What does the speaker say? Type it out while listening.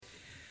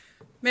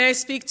May I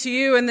speak to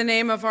you in the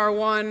name of our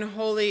one,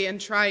 holy,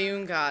 and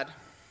triune God.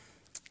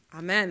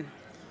 Amen.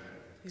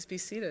 Please be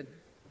seated.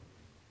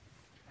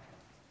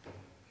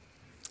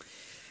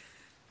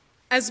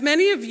 As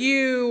many of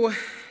you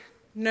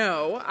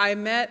know, I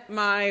met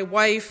my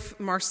wife,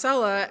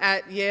 Marcella,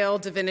 at Yale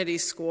Divinity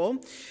School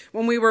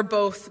when we were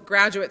both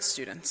graduate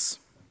students.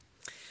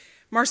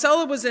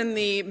 Marcella was in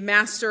the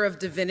Master of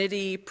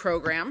Divinity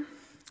program,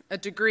 a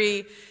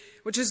degree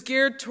which is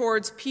geared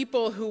towards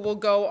people who will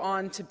go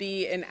on to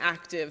be in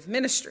active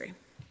ministry.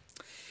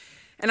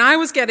 And I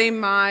was getting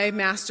my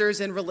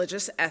master's in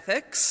religious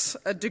ethics,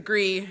 a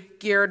degree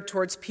geared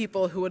towards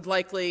people who would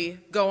likely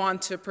go on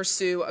to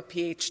pursue a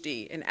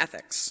PhD in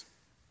ethics.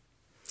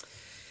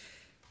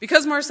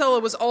 Because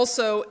Marcella was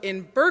also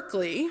in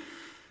Berkeley,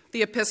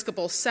 the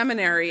Episcopal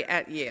Seminary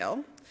at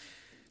Yale,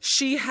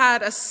 she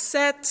had a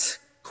set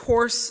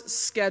course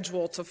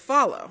schedule to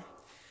follow.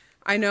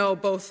 I know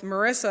both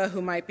Marissa,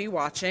 who might be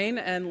watching,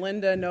 and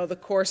Linda know the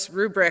course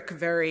rubric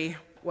very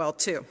well,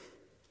 too.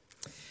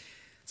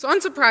 So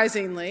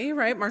unsurprisingly,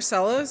 right,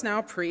 Marcella is now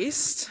a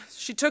priest.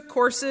 She took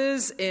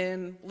courses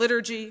in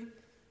liturgy,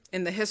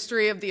 in the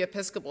history of the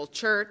Episcopal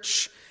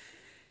Church,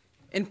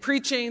 in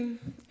preaching,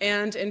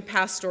 and in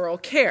pastoral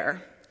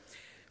care,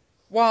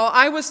 while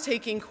I was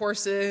taking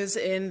courses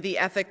in the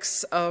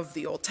ethics of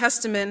the Old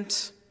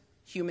Testament,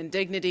 human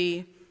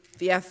dignity,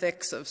 the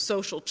ethics of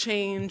social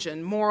change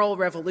and moral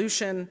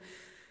revolution,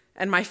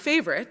 and my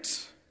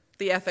favorite,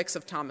 the ethics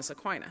of Thomas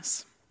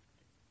Aquinas.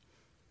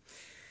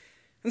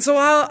 And so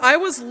while I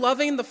was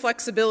loving the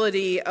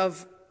flexibility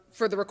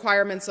for the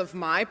requirements of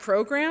my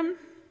program,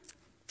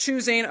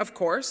 choosing, of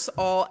course,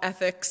 all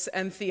ethics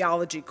and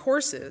theology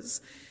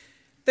courses,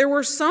 there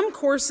were some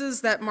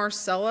courses that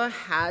Marcella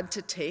had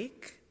to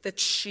take that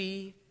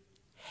she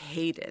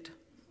hated.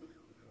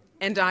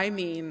 And I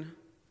mean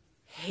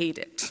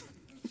hated.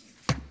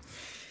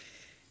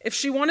 If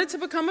she wanted to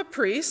become a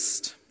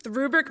priest, the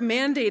rubric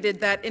mandated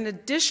that in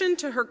addition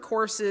to her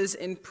courses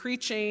in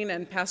preaching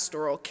and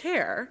pastoral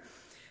care,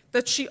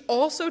 that she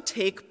also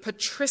take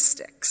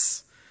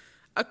patristics,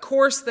 a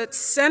course that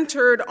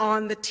centered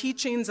on the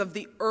teachings of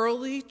the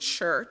early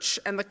church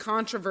and the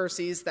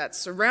controversies that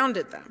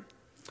surrounded them.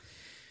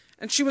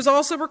 And she was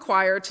also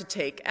required to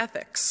take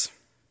ethics.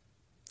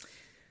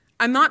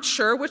 I'm not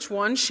sure which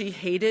one she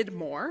hated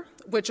more,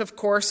 which of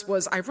course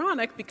was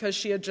ironic because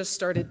she had just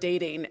started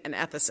dating an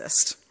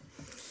ethicist.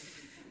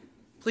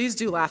 Please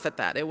do laugh at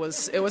that. It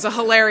was a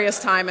hilarious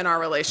time in our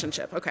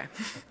relationship. Okay.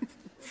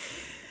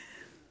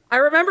 I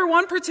remember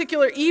one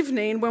particular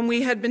evening when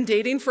we had been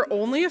dating for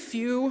only a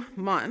few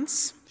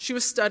months. She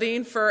was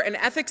studying for an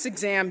ethics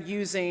exam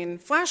using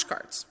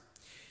flashcards.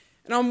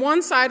 And on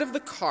one side of the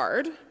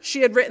card,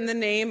 she had written the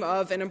name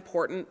of an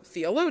important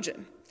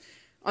theologian.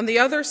 On the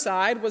other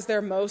side was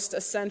their most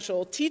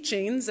essential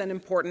teachings and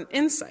important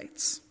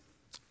insights.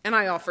 And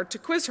I offered to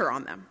quiz her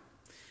on them.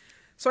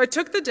 So I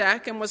took the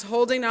deck and was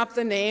holding up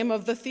the name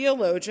of the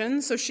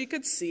theologian so she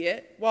could see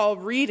it while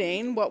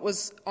reading what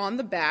was on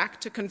the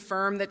back to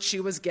confirm that she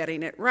was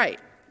getting it right.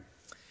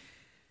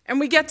 And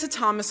we get to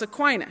Thomas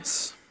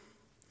Aquinas.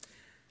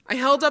 I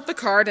held up the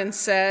card and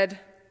said,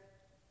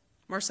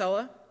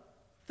 "Marcella,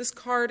 this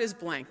card is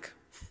blank."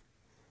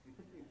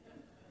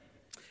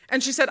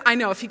 And she said, "I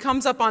know, if he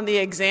comes up on the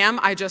exam,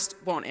 I just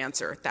won't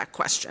answer that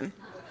question."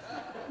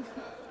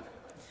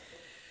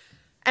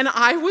 And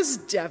I was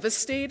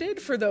devastated.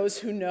 For those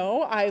who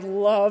know, I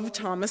love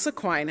Thomas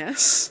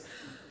Aquinas.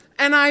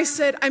 And I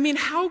said,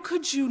 how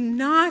could you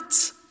not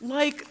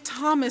like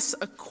Thomas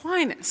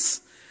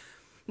Aquinas?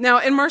 Now,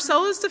 in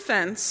Marcella's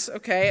defense,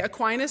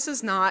 Aquinas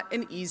is not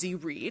an easy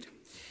read.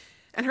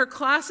 And her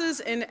classes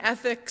in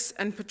ethics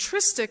and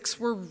patristics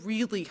were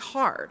really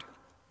hard.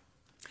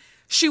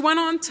 She went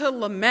on to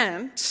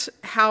lament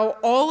how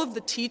all of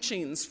the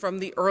teachings from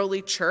the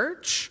early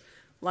church,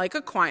 like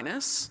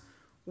Aquinas,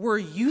 were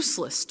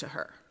useless to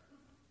her.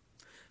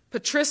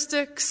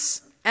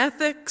 Patristics,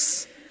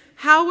 ethics,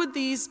 how would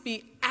these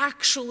be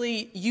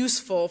actually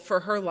useful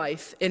for her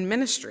life in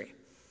ministry?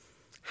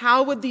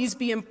 How would these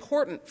be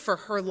important for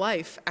her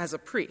life as a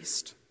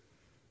priest?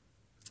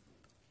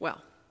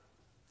 Well,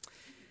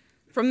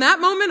 from that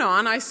moment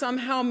on, I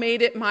somehow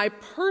made it my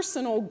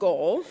personal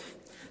goal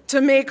to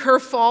make her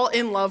fall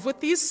in love with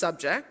these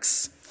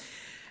subjects.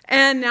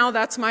 And now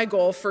that's my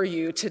goal for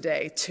you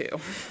today, too.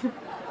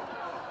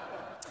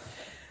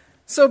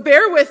 So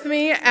bear with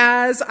me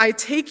as I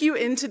take you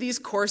into these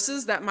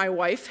courses that my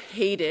wife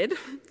hated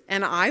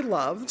and I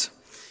loved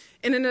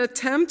in an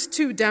attempt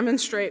to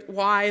demonstrate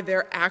why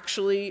they're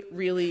actually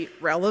really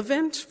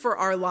relevant for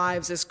our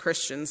lives as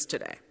Christians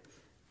today.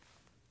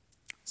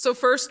 So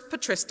first,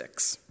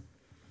 patristics.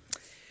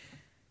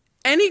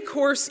 Any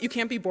course, you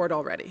can't be bored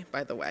already,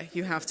 by the way.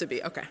 You have to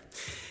be, okay.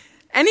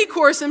 Any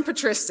course in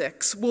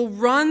patristics will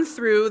run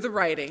through the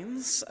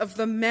writings of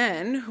the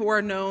men who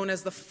are known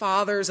as the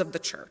fathers of the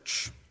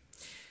church.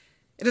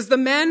 It is the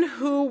men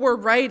who were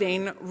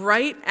writing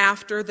right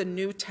after the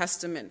New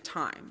Testament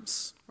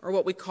times, or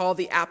what we call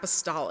the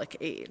apostolic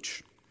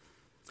age.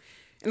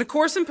 In A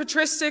Course in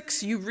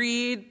Patristics, you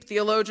read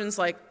theologians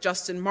like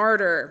Justin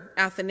Martyr,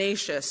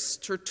 Athanasius,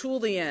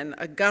 Tertullian,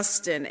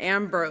 Augustine,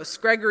 Ambrose,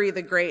 Gregory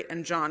the Great,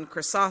 and John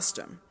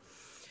Chrysostom.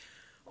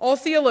 All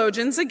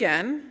theologians,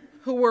 again,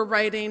 who were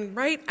writing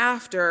right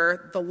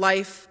after the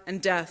life and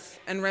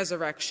death and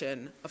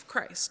resurrection of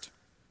Christ.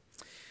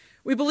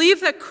 We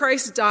believe that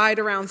Christ died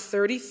around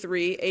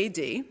 33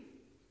 AD.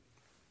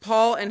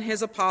 Paul and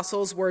his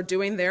apostles were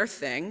doing their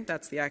thing,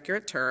 that's the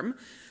accurate term,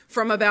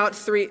 from about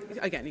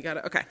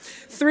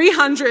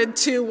 300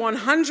 to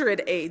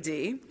 100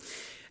 AD.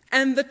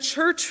 And the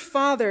church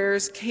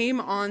fathers came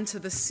onto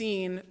the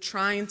scene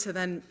trying to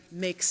then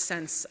make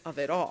sense of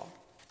it all.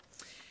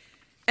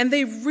 And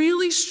they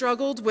really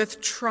struggled with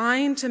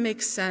trying to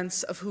make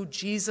sense of who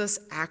Jesus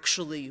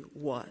actually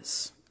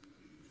was.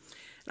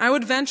 And I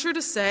would venture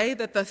to say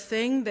that the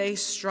thing they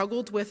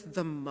struggled with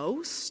the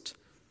most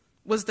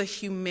was the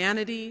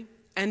humanity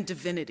and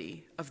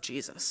divinity of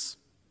Jesus.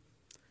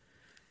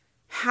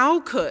 How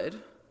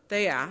could,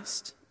 they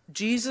asked,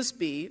 Jesus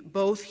be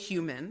both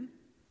human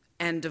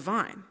and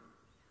divine?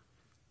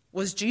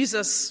 Was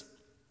Jesus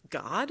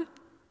God?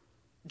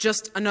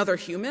 Just another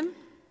human?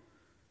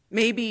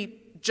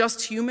 Maybe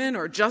just human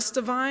or just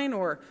divine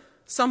or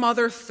some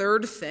other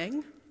third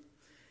thing?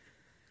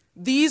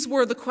 These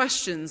were the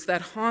questions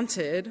that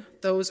haunted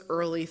those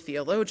early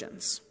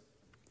theologians.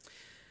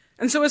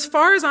 And so as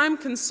far as I'm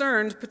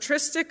concerned,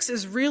 patristics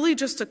is really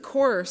just a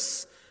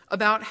course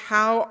about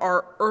how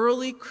our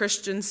early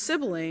Christian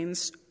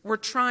siblings were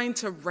trying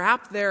to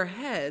wrap their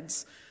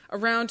heads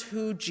around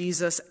who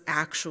Jesus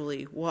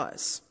actually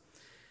was.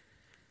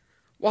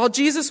 While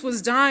Jesus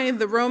was dying,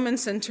 the Roman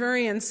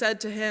centurion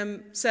said,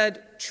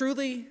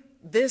 "Truly,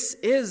 this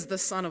is the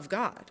Son of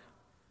God."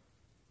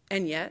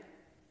 And yet,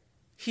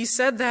 he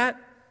said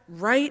that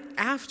right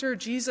after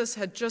Jesus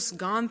had just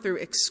gone through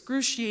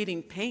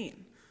excruciating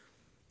pain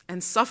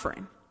and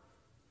suffering.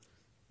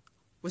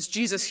 Was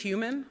Jesus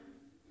human?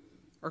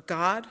 Or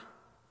God,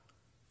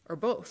 or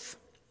both?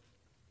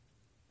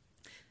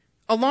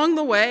 Along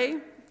the way,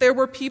 there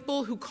were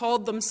people who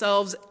called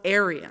themselves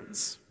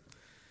Arians.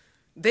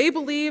 They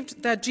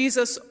believed that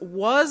Jesus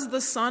was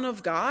the Son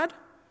of God,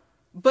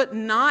 but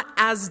not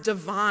as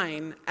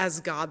divine as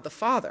God the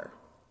Father.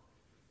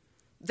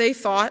 They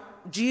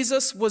thought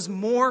Jesus was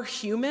more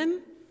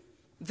human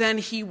than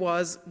he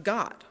was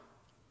God.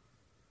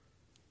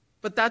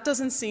 But that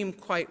doesn't seem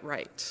quite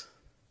right,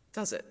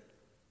 does it?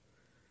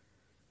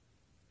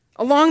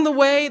 Along the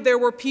way, there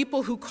were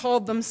people who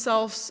called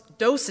themselves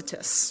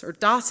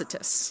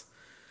Docetists,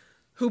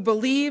 who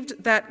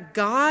believed that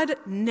God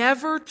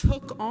never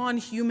took on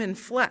human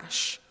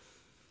flesh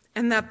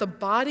and that the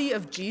body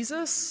of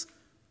Jesus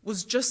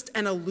was just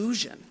an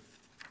illusion.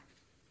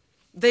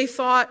 They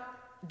thought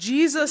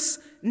Jesus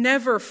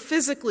never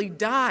physically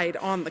died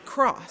on the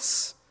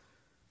cross.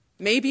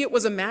 Maybe it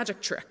was a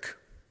magic trick.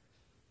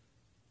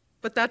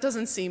 But that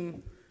doesn't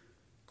seem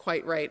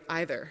quite right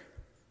either,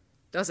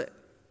 does it?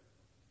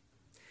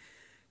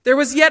 There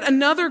was yet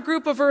another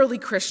group of early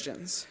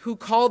Christians who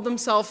called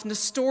themselves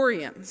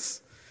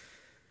Nestorians.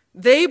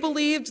 They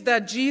believed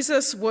that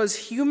Jesus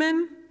was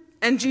human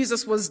and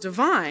Jesus was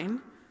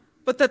divine,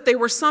 but that they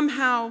were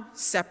somehow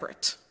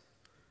separate.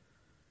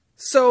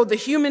 So the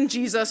human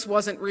Jesus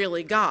wasn't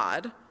really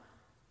God,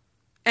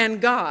 and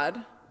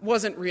God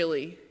wasn't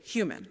really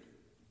human.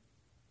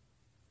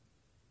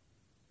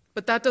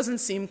 But that doesn't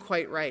seem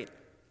quite right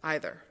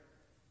either,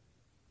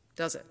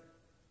 does it?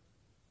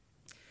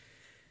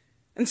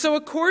 And so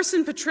A Course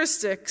in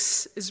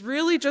Patristics is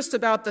really just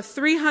about the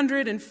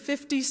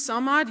 350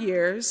 some odd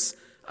years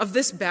of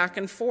this back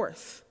and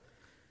forth,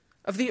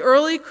 of the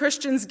early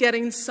Christians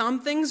getting some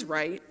things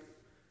right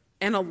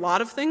and a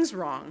lot of things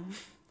wrong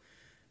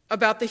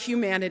about the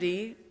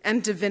humanity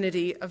and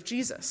divinity of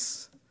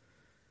Jesus.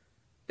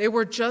 They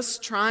were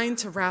just trying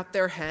to wrap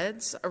their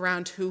heads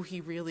around who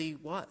he really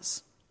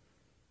was.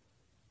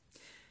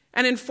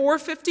 And in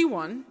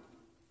 451,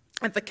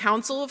 at the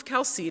Council of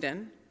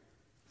Chalcedon,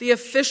 the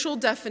official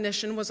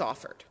definition was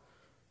offered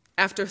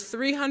after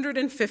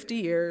 350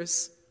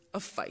 years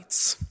of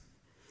fights.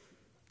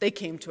 They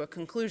came to a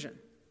conclusion.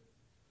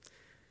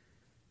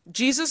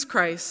 Jesus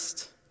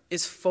Christ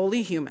is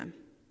fully human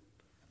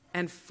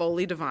and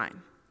fully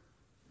divine.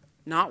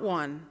 Not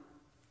one,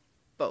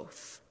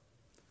 both.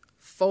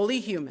 Fully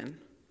human,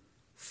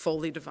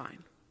 fully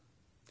divine.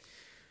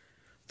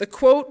 The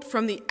quote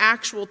from the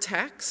actual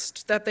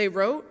text that they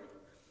wrote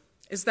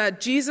is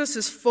that Jesus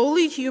is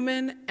fully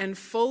human and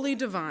fully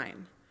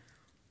divine,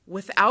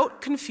 without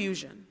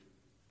confusion,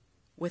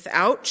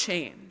 without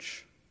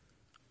change,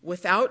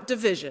 without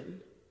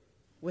division,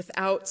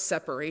 without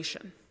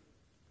separation.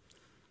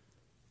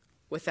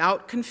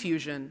 Without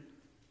confusion,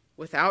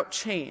 without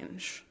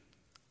change,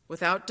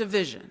 without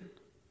division,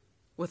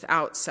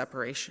 without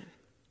separation.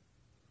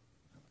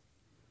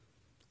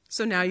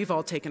 So now you've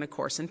all taken a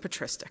course in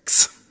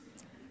patristics.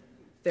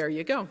 There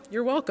you go.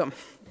 You're welcome.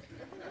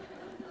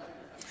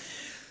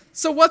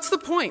 So what's the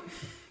point?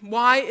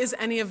 Why is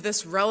any of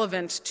this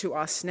relevant to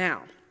us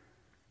now?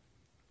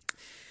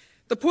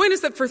 The point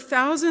is that for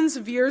thousands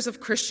of years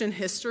of Christian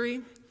history,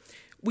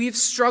 we've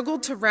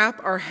struggled to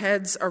wrap our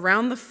heads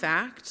around the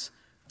fact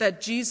that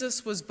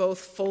Jesus was both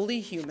fully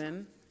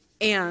human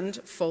and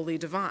fully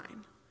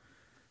divine.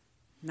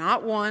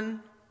 Not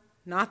one,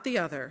 not the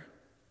other,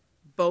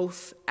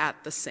 both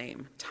at the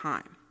same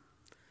time.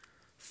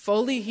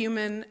 Fully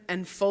human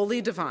and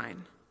fully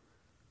divine,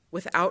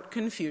 without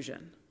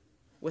confusion,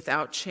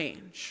 without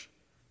change,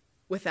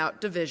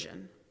 without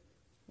division,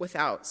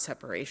 without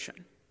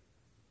separation.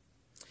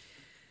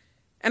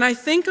 And I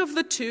think of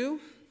the two,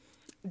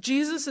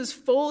 Jesus'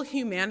 full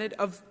humanity,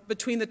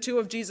 between the two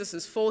of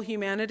Jesus' full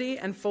humanity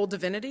and full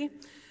divinity,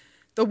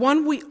 the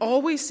one we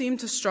always seem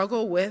to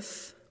struggle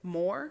with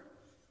more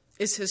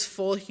is his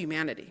full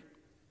humanity.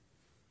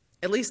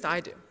 At least I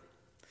do.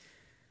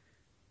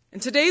 In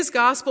today's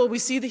gospel, we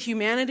see the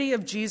humanity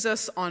of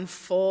Jesus on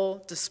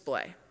full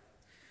display.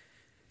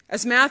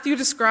 As Matthew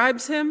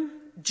describes him,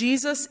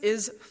 Jesus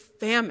is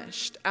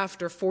famished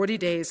after 40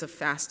 days of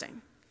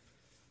fasting.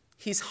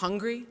 He's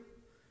hungry.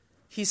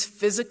 He's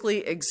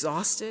physically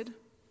exhausted.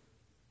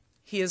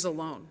 He is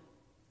alone,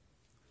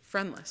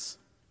 friendless.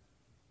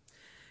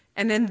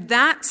 And in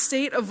that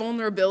state of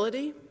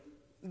vulnerability,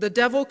 the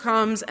devil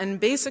comes and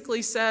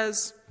basically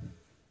says,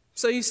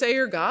 "So you say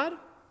you're God?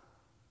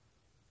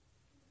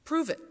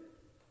 Prove it.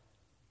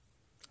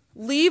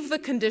 Leave the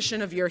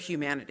condition of your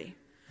humanity.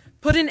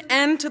 Put an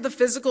end to the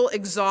physical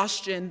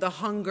exhaustion, the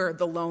hunger,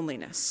 the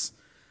loneliness.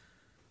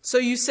 So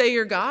you say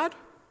you're God?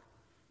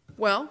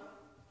 Well,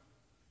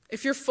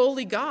 if you're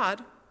fully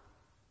God,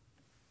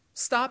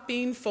 stop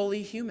being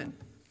fully human."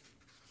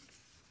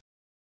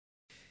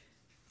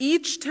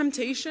 Each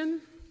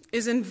temptation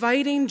is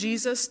inviting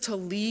Jesus to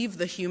leave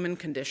the human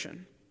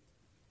condition.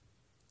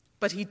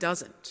 But he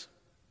doesn't.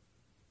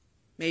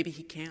 Maybe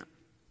he can't.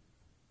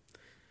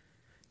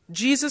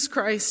 Jesus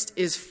Christ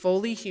is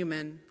fully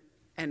human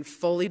and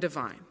fully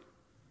divine,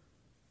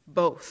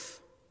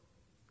 both,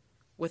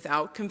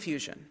 without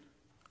confusion,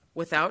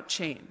 without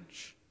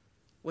change,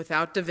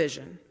 without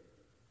division,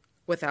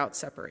 without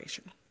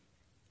separation.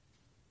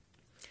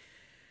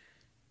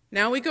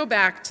 Now we go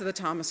back to the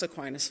Thomas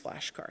Aquinas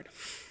flashcard.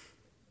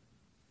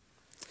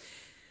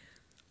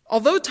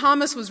 Although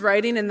Thomas was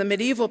writing in the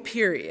medieval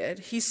period,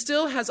 he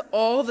still has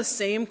all the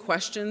same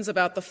questions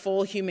about the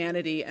full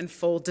humanity and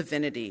full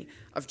divinity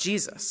of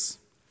Jesus.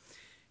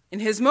 In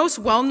his most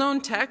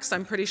well-known text,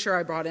 I'm pretty sure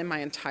I brought in my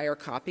entire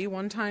copy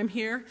one time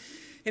here.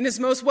 In his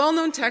most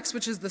well-known text,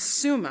 which is the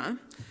Summa,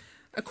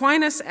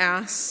 Aquinas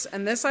asks,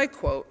 and this I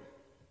quote,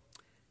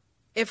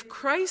 "If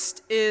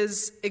Christ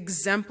is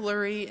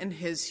exemplary in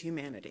his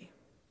humanity,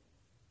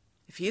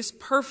 if he is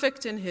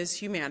perfect in his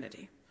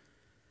humanity,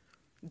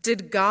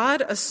 did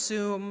God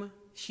assume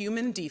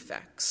human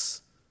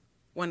defects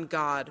when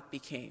God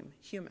became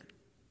human?"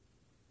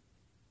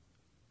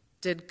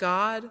 Did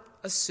God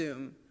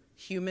assume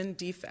human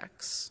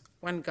defects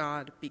when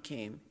God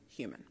became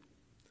human?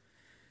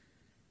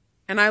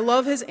 And I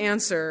love his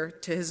answer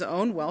to his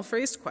own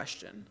well-phrased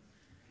question.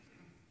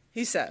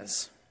 He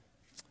says,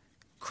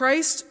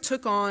 "Christ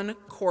took on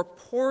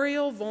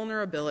corporeal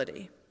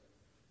vulnerability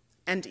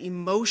and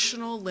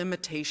emotional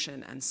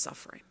limitation and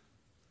suffering."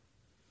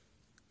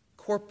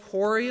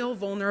 Corporeal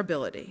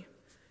vulnerability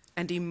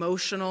and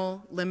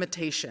emotional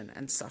limitation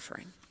and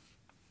suffering.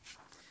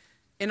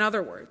 In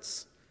other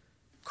words,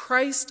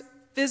 Christ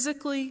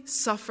physically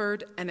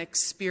suffered and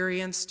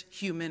experienced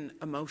human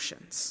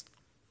emotions.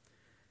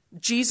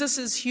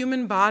 Jesus'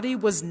 human body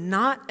was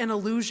not an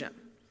illusion,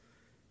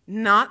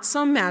 not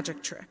some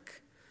magic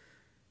trick.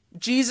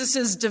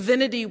 Jesus'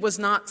 divinity was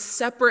not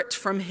separate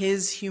from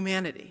his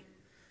humanity.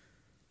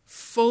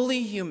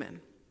 Fully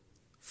human,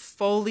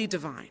 fully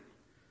divine,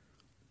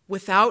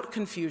 without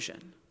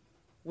confusion,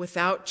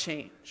 without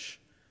change,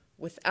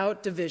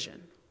 without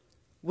division,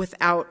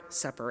 without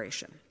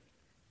separation.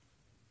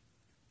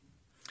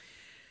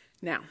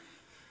 Now,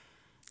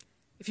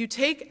 if you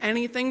take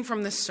anything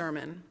from this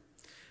sermon,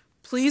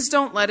 please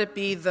don't let it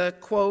be the,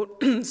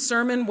 quote,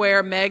 sermon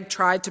where Meg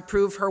tried to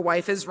prove her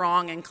wife is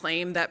wrong and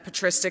claim that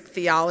patristic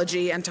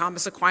theology and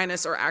Thomas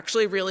Aquinas are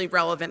actually really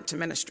relevant to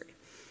ministry.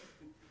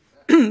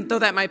 Though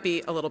that might be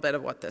a little bit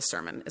of what this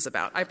sermon is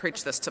about. I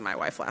preached this to my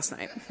wife last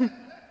night.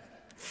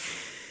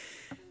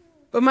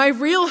 But my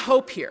real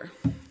hope here,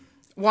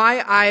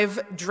 why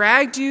I've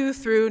dragged you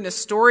through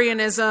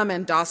Nestorianism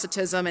and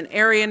Docetism and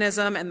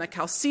Arianism and the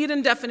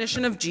Chalcedon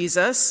definition of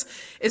Jesus,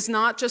 is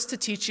not just to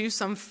teach you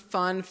some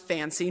fun,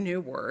 fancy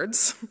new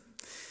words,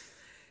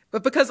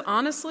 but because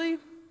honestly,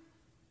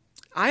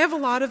 I have a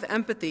lot of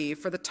empathy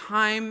for the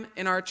time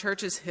in our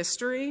church's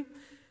history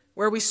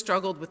where we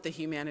struggled with the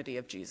humanity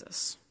of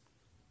Jesus,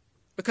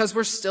 because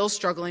we're still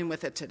struggling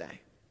with it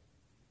today.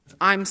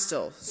 I'm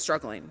still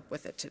struggling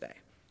with it today.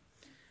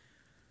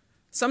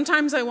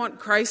 Sometimes I want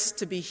Christ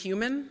to be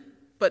human,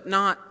 but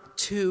not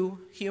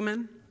too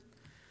human.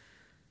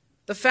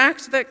 The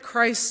fact that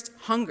Christ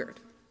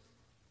hungered,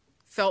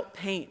 felt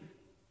pain,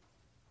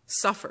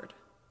 suffered,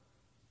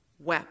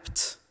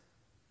 wept,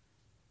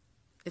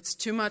 it's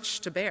too much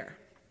to bear.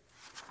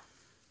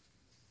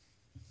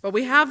 But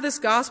we have this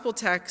gospel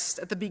text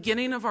at the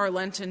beginning of our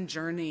Lenten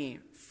journey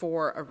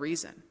for a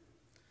reason.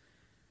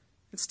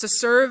 It's to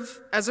serve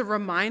as a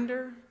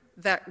reminder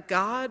that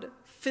God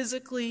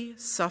physically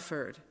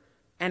suffered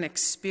and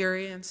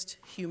experienced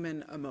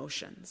human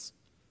emotions.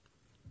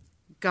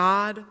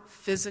 God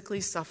physically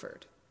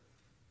suffered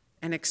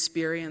and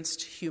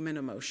experienced human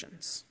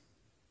emotions.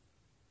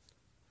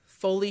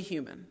 Fully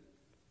human,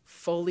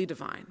 fully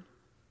divine,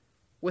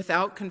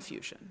 without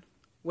confusion,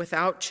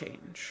 without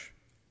change,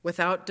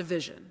 without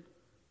division,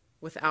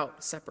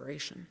 without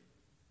separation.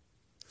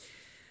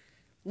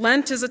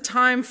 Lent is a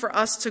time for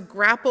us to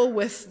grapple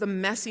with the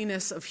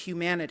messiness of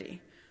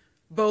humanity,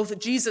 both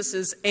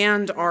Jesus's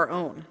and our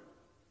own.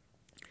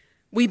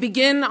 We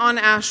begin on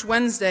Ash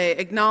Wednesday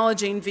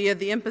acknowledging via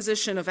the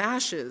imposition of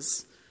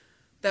ashes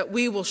that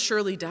we will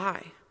surely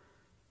die,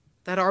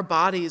 that our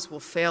bodies will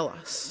fail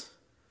us.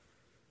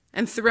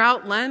 And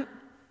throughout Lent,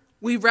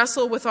 we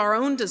wrestle with our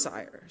own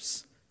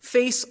desires,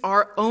 face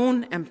our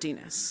own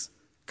emptiness,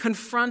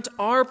 confront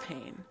our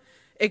pain,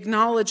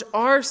 acknowledge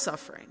our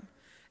suffering,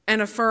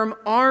 and affirm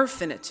our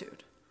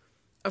finitude,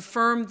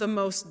 affirm the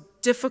most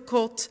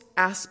difficult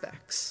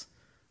aspects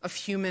of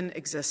human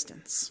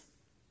existence.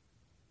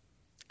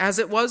 As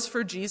it was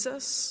for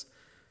Jesus,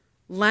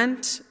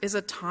 Lent is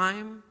a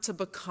time to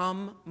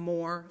become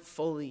more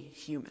fully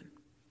human.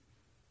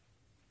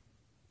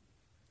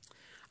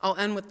 I'll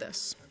end with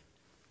this.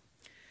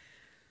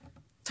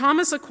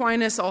 Thomas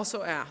Aquinas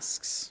also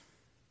asks,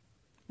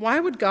 why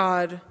would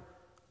God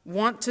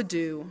want to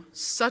do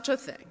such a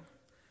thing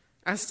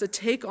as to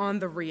take on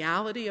the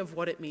reality of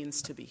what it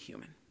means to be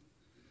human?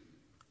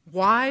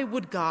 Why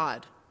would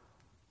God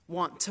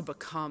want to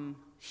become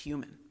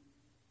human?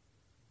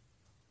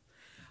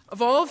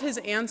 Of all of his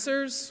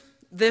answers,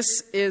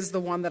 this is the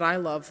one that I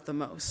love the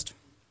most.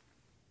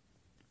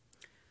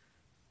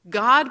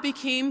 God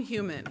became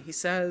human, he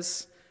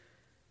says,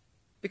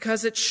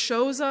 because it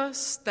shows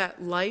us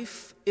that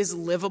life is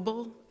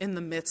livable in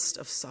the midst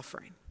of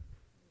suffering.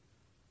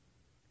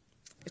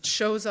 It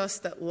shows us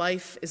that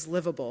life is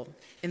livable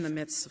in the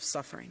midst of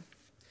suffering.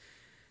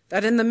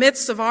 That in the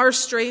midst of our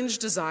strange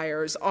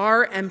desires,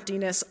 our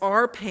emptiness,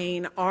 our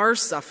pain, our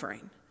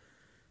suffering,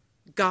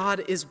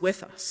 God is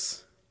with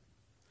us.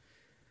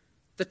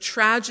 The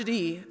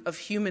tragedy of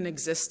human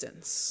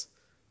existence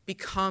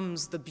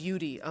becomes the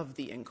beauty of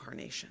the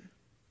incarnation.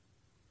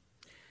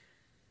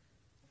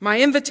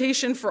 My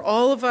invitation for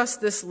all of us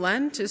this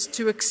Lent is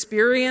to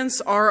experience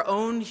our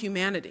own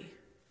humanity,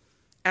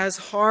 as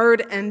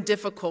hard and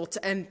difficult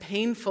and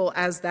painful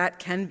as that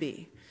can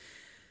be,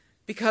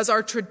 because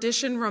our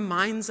tradition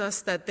reminds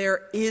us that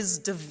there is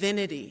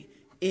divinity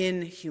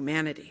in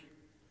humanity.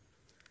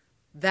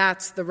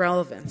 That's the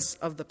relevance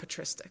of the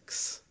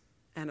patristics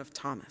and of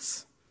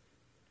Thomas.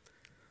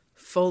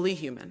 Fully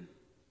human,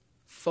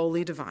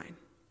 fully divine,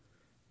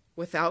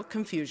 without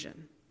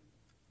confusion,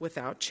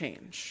 without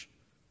change,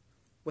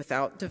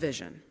 without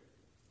division,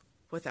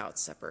 without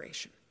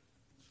separation.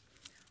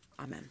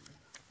 Amen.